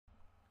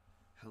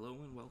Hello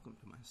and welcome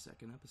to my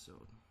second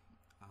episode.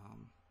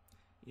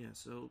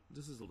 So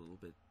this is a little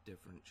bit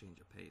different, change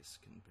of pace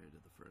compared to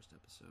the first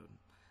episode.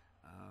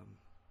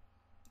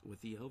 With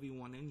the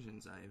LV1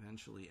 engines, I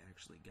eventually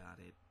actually got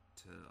it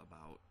to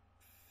about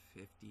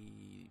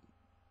 50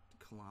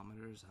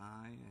 kilometers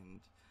high, and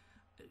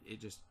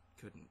it just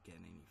couldn't get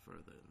any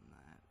further than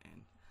that.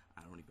 And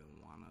I don't even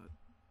want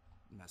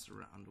to mess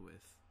around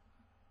with,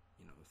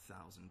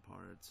 1,000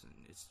 parts, and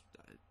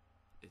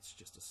it's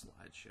just a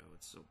slideshow.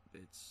 It's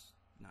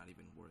not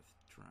even worth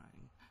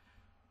trying.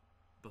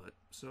 But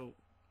so,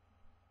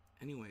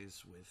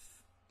 anyways,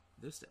 with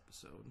this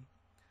episode,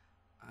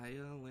 I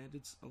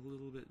landed a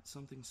little bit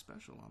something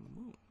special on the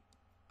moon.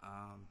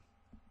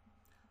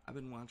 I've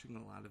been watching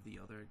a lot of the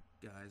other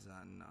guys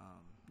on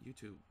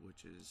YouTube,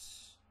 which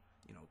is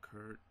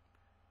Kurt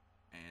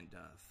and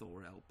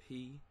Thor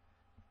LP,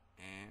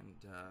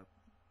 and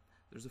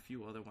there's a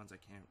few other ones I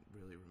can't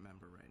really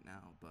remember right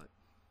now, but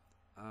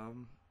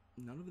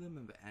none of them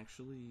have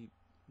actually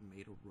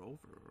made a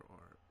rover,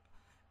 or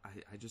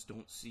I just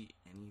don't see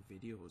any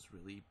videos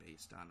really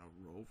based on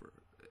a rover,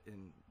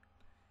 and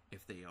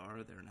if they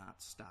are, they're not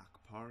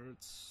stock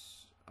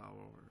parts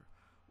or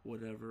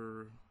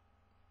whatever,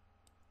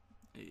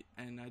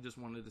 and I just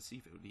wanted to see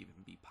if it would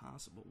even be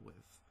possible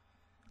with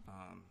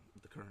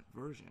the current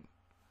version.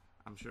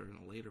 I'm sure in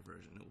a later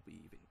version it will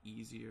be even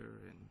easier,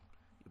 and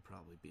you'll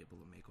probably be able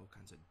to make all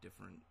kinds of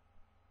different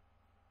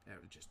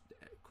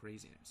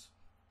craziness.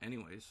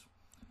 Anyways,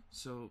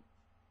 so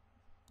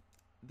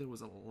there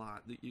was a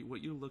lot.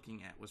 What you're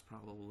looking at was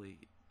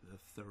probably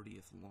the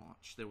 30th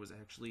launch. There was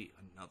actually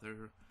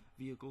another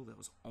vehicle that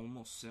was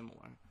almost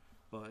similar,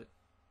 but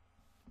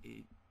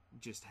it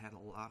just had a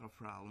lot of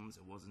problems.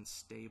 It wasn't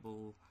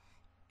stable.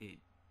 It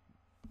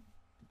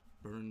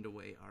burned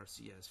away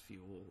RCS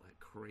fuel like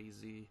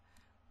crazy,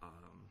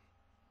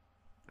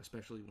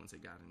 especially once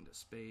it got into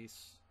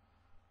space.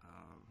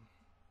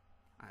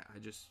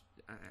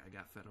 I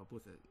got fed up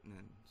with it,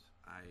 and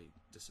I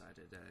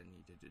decided that I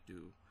needed to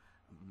do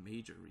a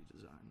major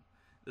redesign.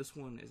 This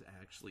one is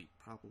actually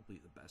probably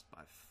the best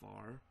by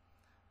far,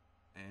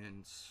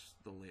 and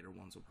the later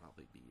ones will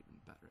probably be even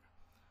better.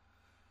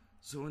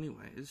 So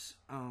anyways,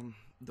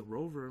 the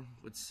rover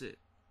would sit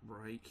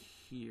right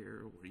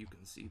here where you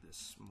can see this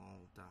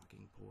small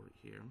docking port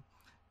here,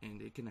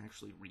 and it can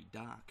actually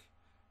redock,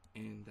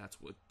 and that's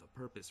what the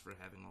purpose for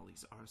having all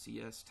these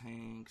RCS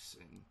tanks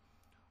and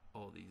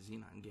all the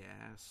xenon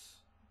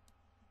gas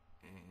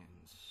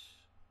and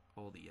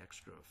all the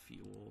extra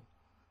fuel.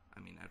 I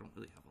mean, I don't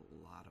really have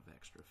a lot of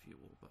extra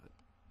fuel, but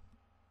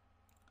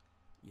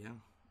yeah.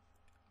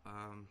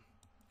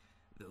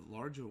 The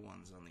larger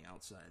ones on the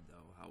outside,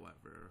 though,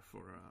 however,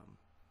 for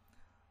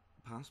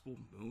possible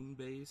moon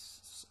base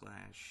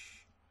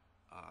slash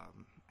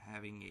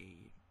having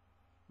a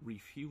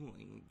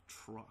refueling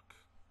truck,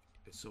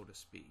 so to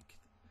speak,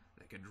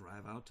 that could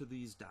drive out to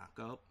these, dock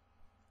up,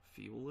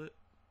 fuel it,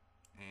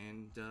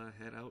 and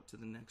head out to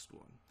the next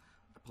one.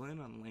 I plan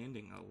on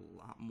landing a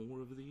lot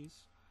more of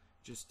these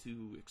just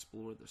to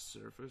explore the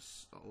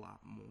surface a lot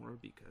more,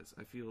 because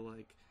I feel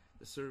like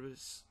the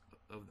surface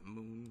of the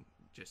moon,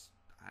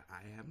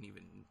 I haven't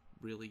even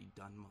really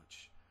done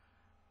much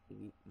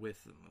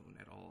with the moon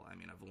at all. I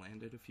mean, I've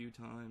landed a few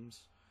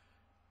times.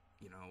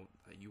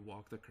 You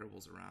walk the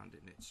Kerbals around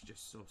and it's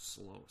just so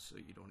slow, so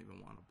you don't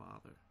even want to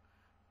bother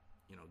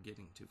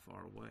getting too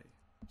far away.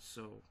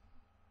 So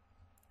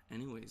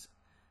anyways,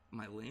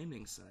 my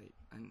landing site,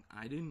 and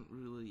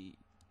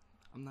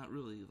I'm not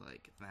really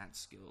like that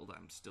skilled.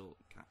 I'm still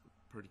kind of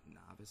pretty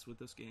novice with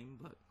this game,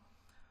 but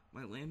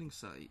my landing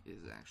site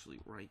is actually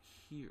right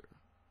here.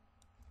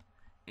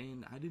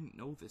 And I didn't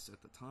know this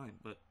at the time,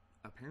 but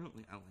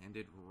apparently I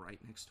landed right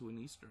next to an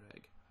Easter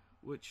egg,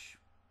 which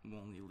will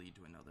only lead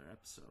to another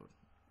episode.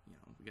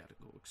 We gotta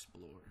go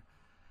explore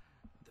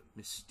the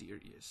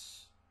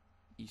mysterious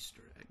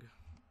Easter egg,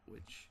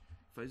 which,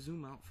 if I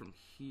zoom out from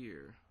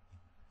here,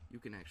 you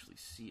can actually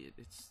see it.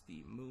 It's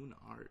the Moon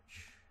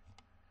Arch.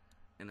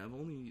 And I've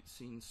only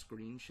seen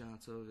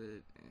screenshots of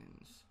it,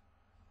 and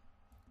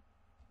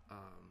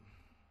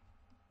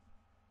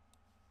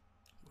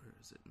where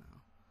is it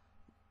now?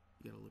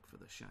 You gotta look for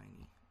the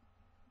shiny.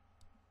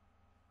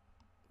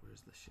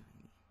 Where's the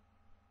shiny?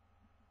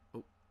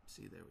 Oh,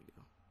 see, there we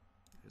go.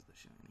 There's the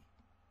shiny.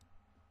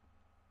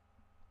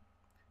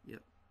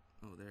 Yep.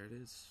 Oh, there it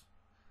is.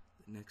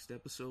 The next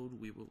episode,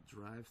 we will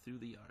drive through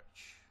the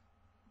arch.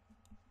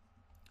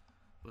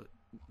 But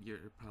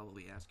you're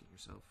probably asking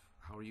yourself,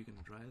 how are you going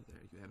to drive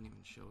there? You haven't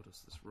even showed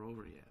us this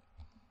rover yet.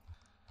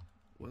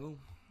 Well,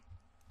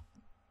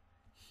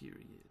 here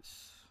he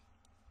is.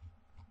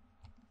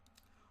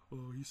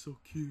 Oh, he's so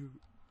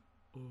cute.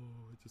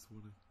 Oh, I just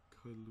want to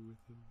cuddle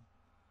with him.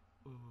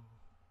 Oh.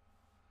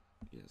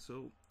 Yeah,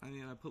 so, I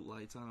mean, I put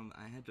lights on him.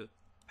 I had to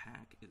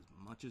pack as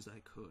much as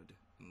I could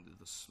into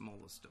the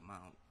smallest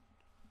amount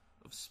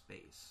of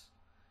space.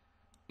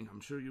 I'm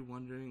sure you're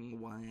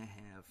wondering why I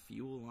have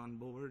fuel on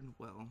board.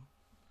 Well,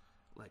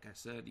 like I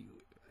said,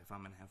 if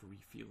I'm going to have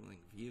refueling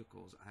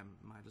vehicles, I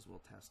might as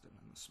well test them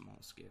on a small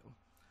scale.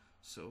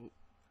 So,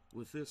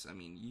 with this, I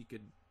mean, you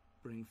could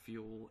bring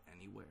fuel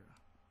anywhere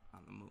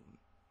on the moon,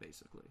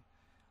 basically.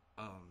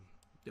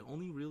 The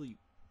only really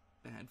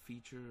bad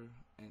feature,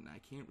 and I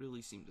can't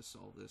really seem to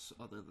solve this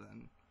other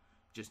than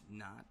just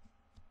not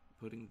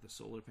putting the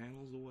solar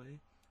panels away,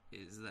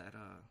 is that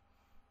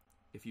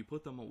if you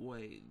put them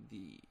away,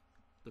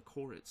 the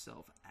core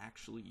itself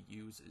actually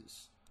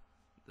uses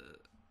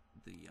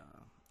the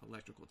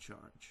electrical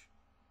charge.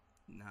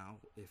 Now,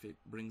 if it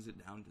brings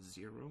it down to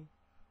 0,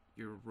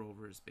 your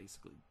rover is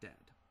basically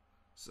dead.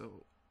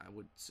 So I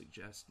would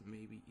suggest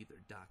maybe either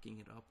docking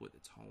it up with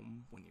its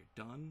home when you're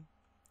done,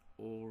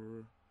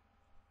 or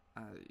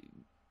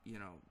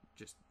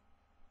just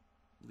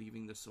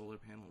leaving the solar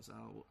panels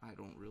out. I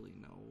don't really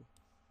know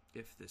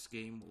if this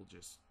game will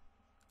just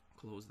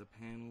close the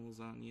panels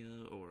on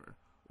you or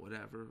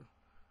whatever.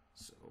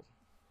 So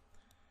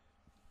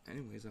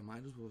anyways, I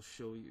might as well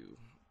show you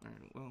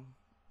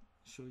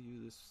show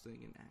you this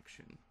thing in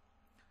action.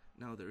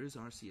 Now, there is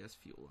RCS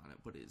fuel on it,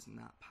 but it is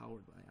not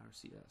powered by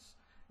RCS.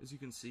 As you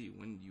can see,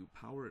 when you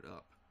power it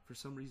up, for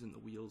some reason the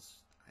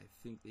wheels, I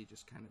think they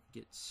just kind of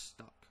get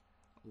stuck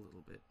a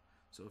little bit.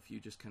 So if you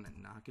just kind of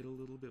knock it a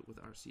little bit with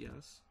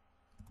RCS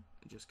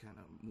and just kind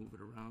of move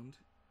it around,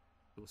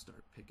 it will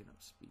start picking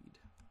up speed.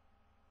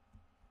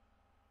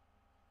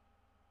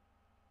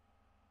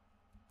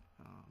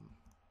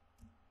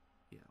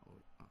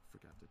 I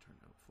forgot to turn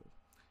it up full.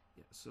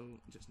 Yeah, so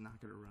just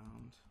knock it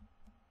around,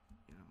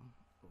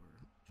 or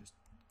just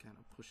kind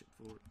of push it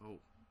forward. Oh,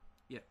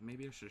 yeah,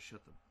 maybe I should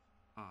have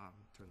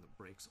turn the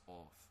brakes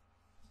off.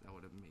 That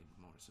would have made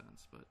more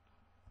sense, but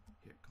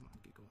here, come on,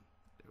 get going.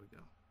 There we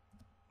go.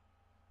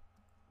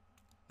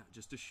 Now,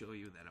 just to show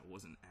you that it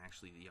wasn't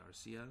actually the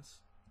RCS,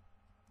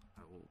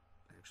 I will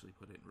actually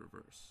put it in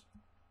reverse.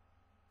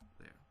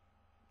 There.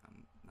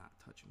 I'm not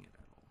touching it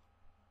at all.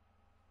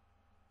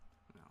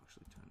 And I'll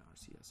actually turn the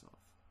RCS off.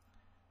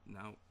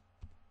 Now,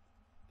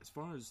 as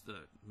far as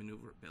the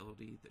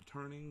maneuverability, the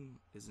turning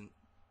isn't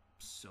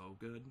so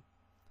good,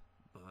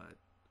 but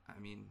I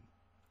mean,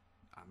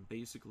 I'm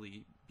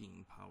basically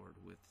being powered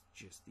with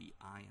just the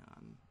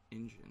ion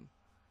engine,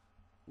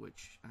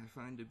 which I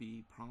find to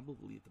be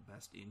probably the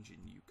best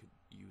engine you could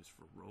use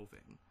for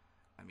roving.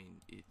 I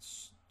mean,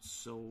 it's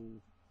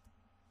so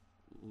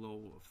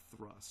low of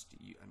thrust.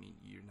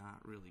 You're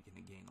not really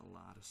going to gain a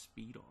lot of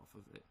speed off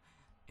of it,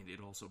 and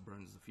it also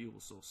burns the fuel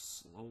so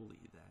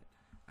slowly that,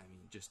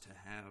 just to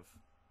have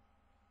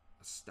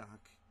a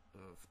stock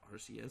of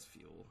RCS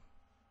fuel,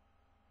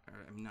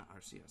 not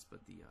RCS,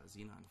 but the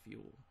xenon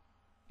fuel,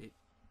 it,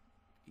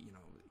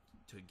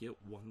 to get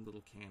one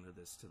little can of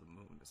this to the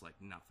moon is like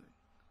nothing.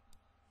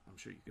 I'm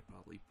sure you could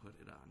probably put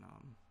it on,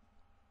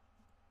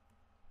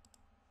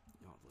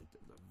 like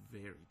the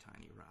very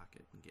tiny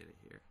rocket and get it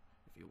here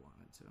if you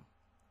wanted to.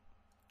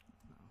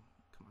 No,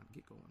 come on,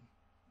 get going.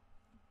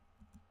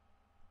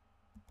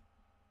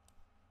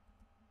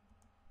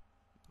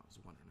 I was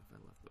wondering if I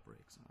left the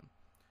brakes on.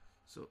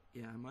 So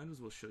yeah, I might as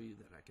well show you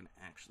that I can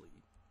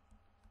actually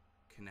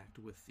connect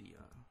with the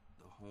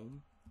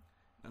home.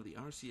 Now, the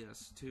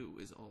RCS too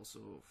is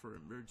also for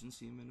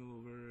emergency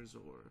maneuvers,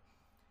 or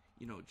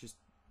just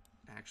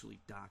actually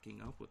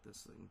docking up with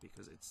this thing,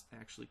 because it's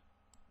actually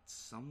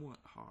somewhat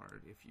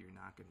hard if you're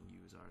not going to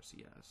use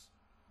RCS.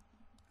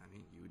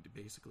 You would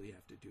basically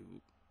have to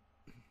do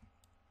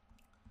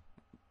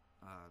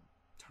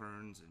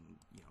turns and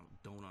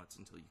donuts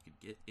until you could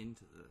get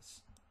into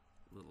this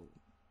little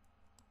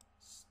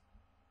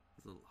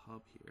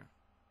hub here.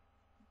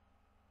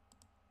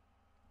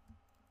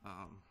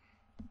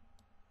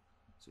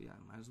 So yeah,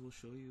 I might as well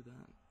show you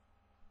that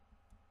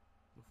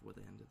before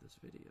the end of this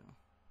video.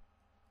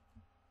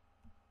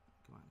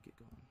 Come on, get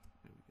going.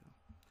 There we go.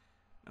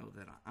 Now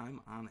that I'm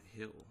on a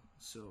hill,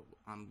 so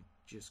I'm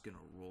just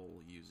gonna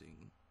roll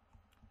using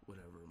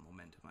whatever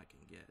momentum I can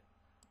get.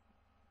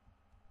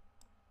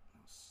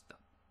 Now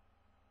stop.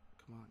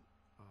 Come on.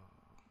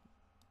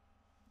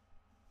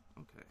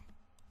 Okay.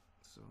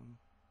 So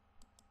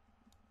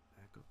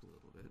back up a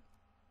little bit.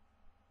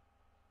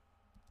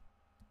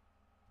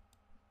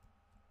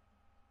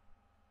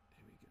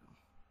 There we go.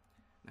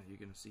 Now you're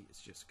gonna see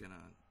it's just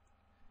gonna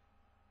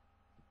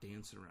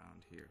dance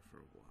around here for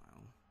a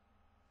while,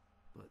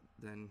 but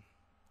then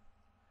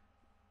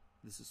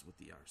this is what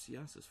the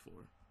RCS is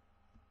for.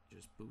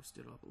 Just boost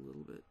it up a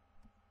little bit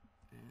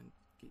and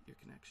get your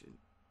connection.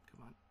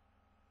 Come on.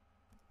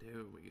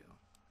 There we go.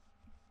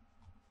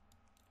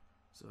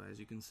 So as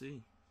you can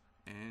see,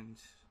 and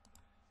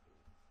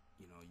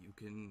you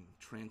can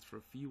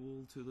transfer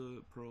fuel to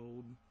the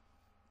probe.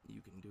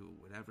 You can do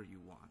whatever you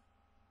want.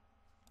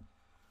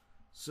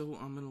 So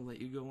I'm gonna let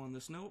you go on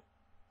this note.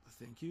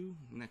 Thank you.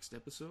 Next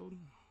episode,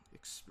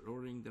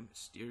 exploring the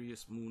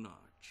mysterious moon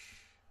arch.